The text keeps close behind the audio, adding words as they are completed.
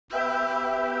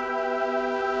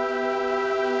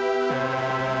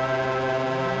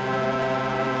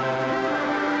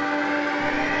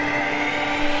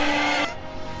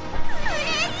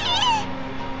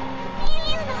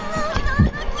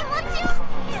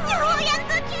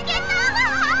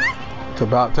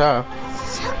about time.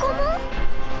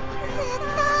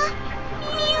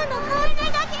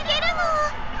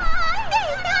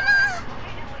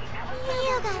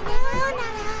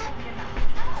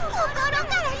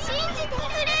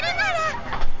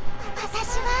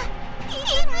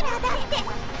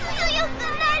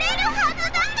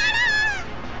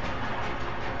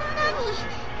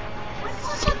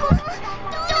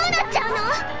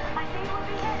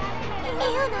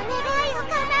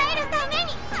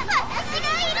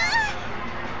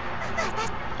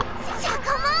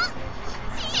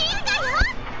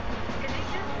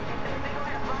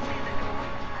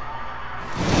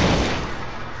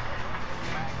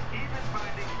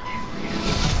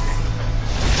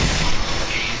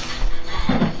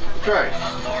 Christ,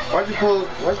 why'd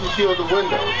you seal the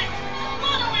windows?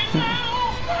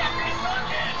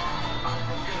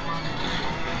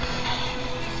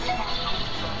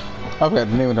 I forgot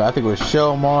the name of it. I think it was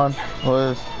Shellmon.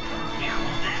 Was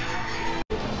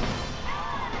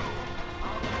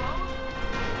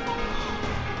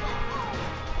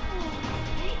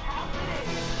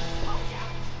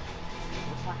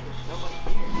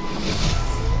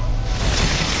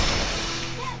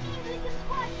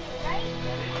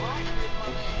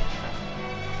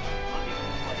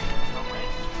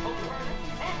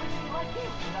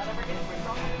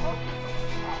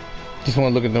just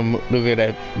want to look at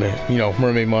that, you know,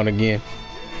 Mermaidmon again.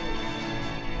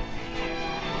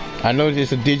 I know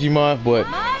it's a Digimon, but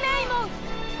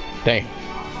dang.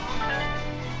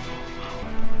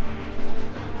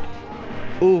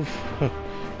 Oof.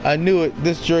 I knew it.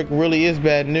 This jerk really is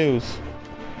bad news.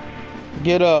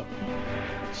 Get up,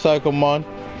 Psychomon.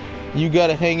 You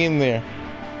gotta hang in there.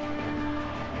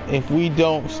 If we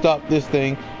don't stop this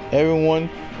thing, everyone,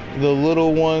 the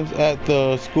little ones at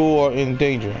the school are in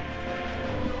danger.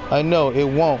 I know it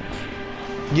won't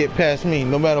get past me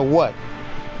no matter what.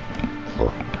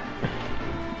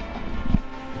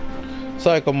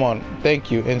 Psychomon, thank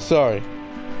you and sorry.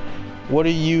 What are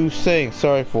you saying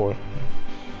sorry for?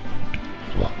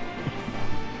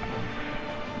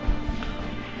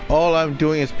 All I'm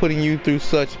doing is putting you through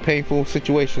such painful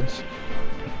situations.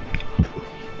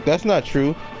 That's not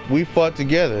true. We fought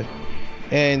together,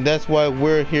 and that's why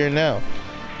we're here now.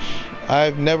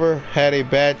 I've never had a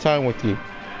bad time with you.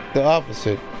 The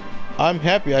opposite. I'm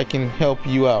happy I can help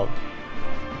you out.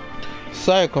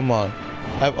 Psychomon,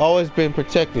 I've always been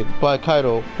protected by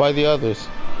Kaido, by the others.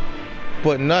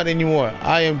 But not anymore.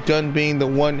 I am done being the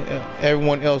one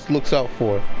everyone else looks out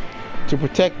for. To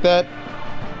protect that,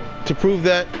 to prove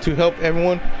that, to help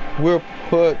everyone, we'll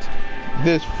put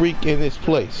this freak in this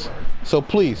place. So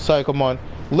please, Psychomon,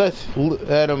 let's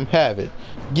let him have it.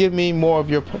 Give me more of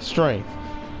your strength.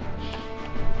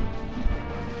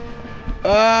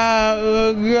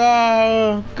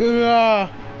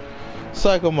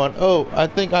 Psychomon, oh, I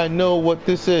think I know what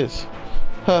this is.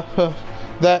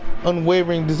 That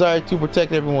unwavering desire to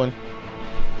protect everyone.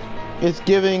 It's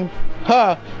giving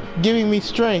me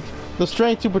strength. The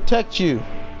strength to protect you.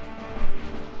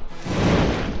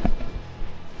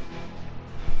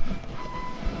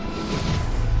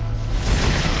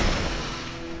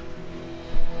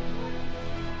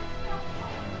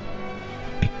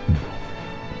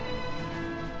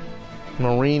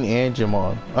 Marine and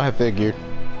Digimon. I figured.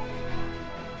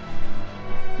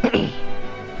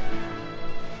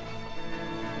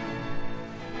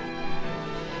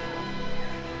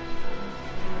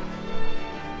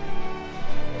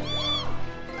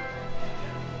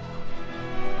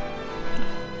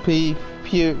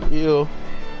 Pew.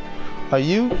 Are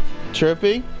you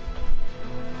chirping?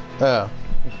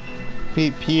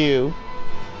 Pew.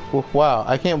 Wow,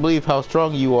 I can't believe how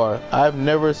strong you are. I've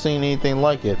never seen anything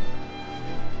like it.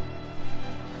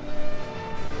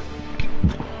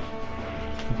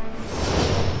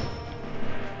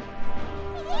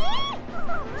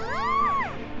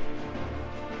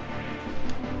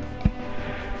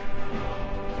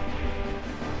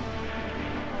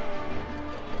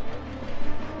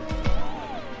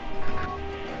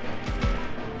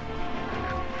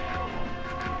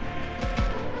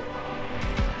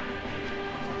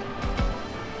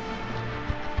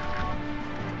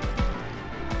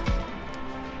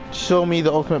 Show me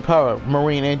the ultimate power,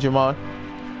 Marine and Digimon.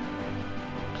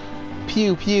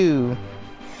 Pew pew.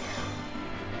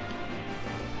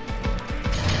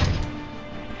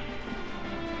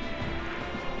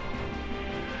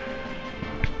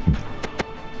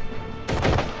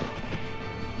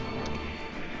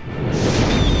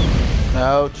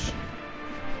 Ouch.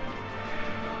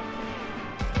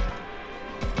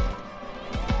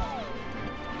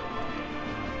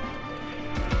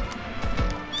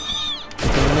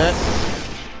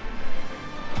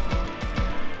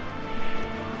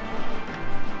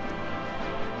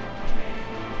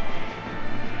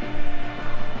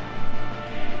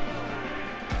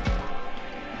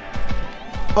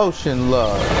 Ocean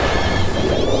love.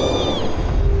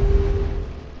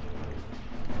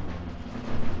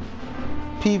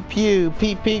 Peep pew,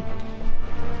 peep peep.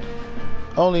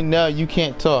 Only now you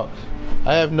can't talk.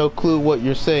 I have no clue what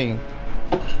you're saying.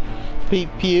 Peep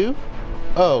pew?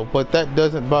 Oh, but that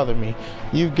doesn't bother me.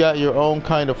 You've got your own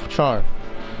kind of charm.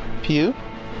 Pew?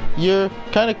 You're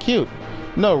kinda cute.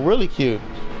 No, really cute.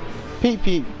 Peep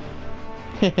peep.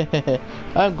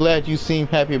 I'm glad you seem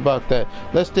happy about that.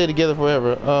 Let's stay together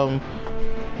forever.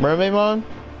 Mermaidmon?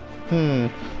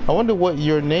 I wonder what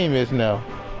your name is now.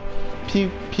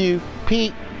 Pew pew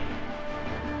peep.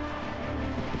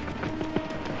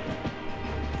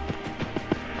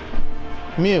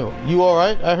 Mew, you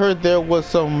alright? I heard there was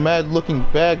some mad-looking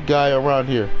bad guy around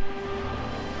here.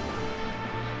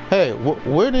 Hey,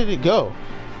 where did it go?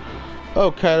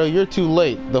 Oh, Kaido, you're too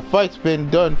late. The fight's been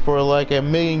done for like a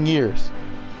million years.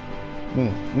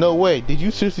 No way. Did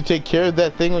you seriously take care of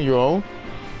that thing on your own?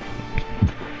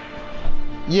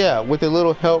 Yeah, with a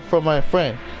little help from my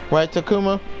friend. Right,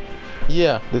 Takuma?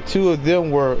 Yeah, the two of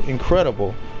them were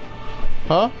incredible.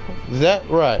 Huh? Is that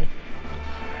right?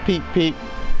 Peep, peep.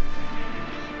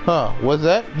 Huh, what's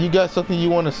that? You got something you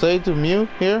want to say to Mew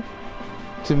here?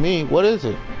 To me? What is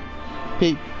it?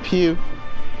 Peep, pew.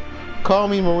 Call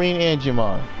me Marine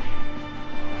Angemon.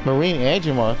 Marine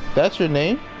Angemon? That's your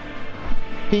name?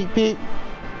 Peep, peep.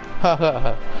 Ha ha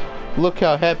ha. Look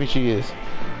how happy she is.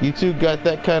 You two got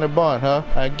that kind of bond, huh?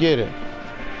 I get it.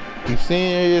 You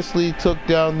seriously took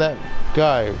down that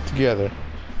guy together.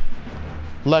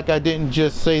 Like I didn't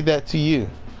just say that to you.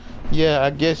 Yeah, I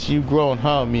guess you've grown,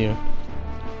 huh, Mew?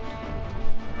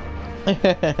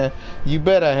 You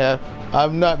bet I have.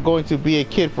 I'm not going to be a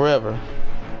kid forever.